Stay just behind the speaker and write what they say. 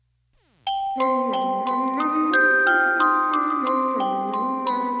She's a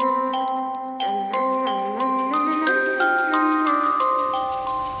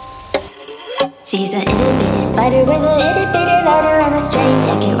itty bitty spider with a itty bitty lighter and a straight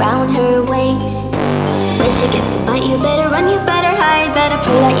jacket round her waist. When she gets a bite, you better run, you better hide, better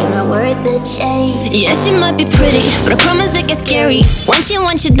prove that you're not worth the chase. Yeah, she might be pretty, but I promise it gets scary when she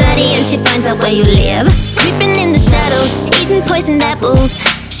wants your daddy and she finds out where you live. Creeping in the shadows, eating poisoned apples.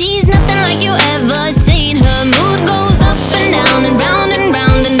 She's nothing like you ever seen. Her mood goes up and down and round,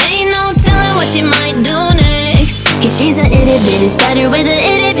 and ain't no telling what she might do next. Cause she's a itty bitty spider with a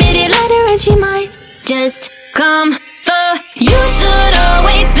itty bitty lighter, and she might just come for you. Should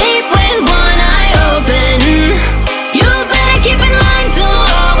always sleep with one eye open. You better keep in mind to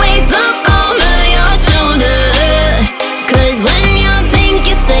always look over your shoulder. Cause when you think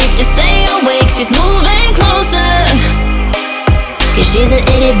you're safe, just stay awake, she's moving closer. Cause she's an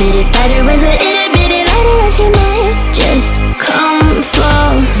itty bitty spider with a itty bitty lighter, and she might just come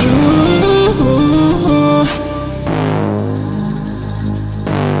for you.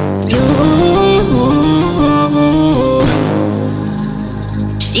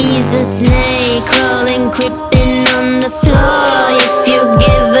 She's a snake crawling, creeping on the floor. If you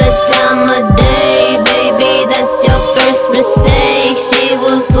give her time of day, baby, that's your first mistake. She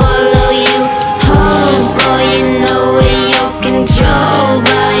will swallow you whole, for you know in your control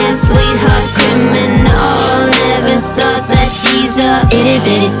by a sweetheart criminal. Never thought that she's a itty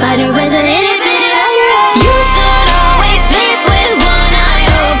bitty spider with a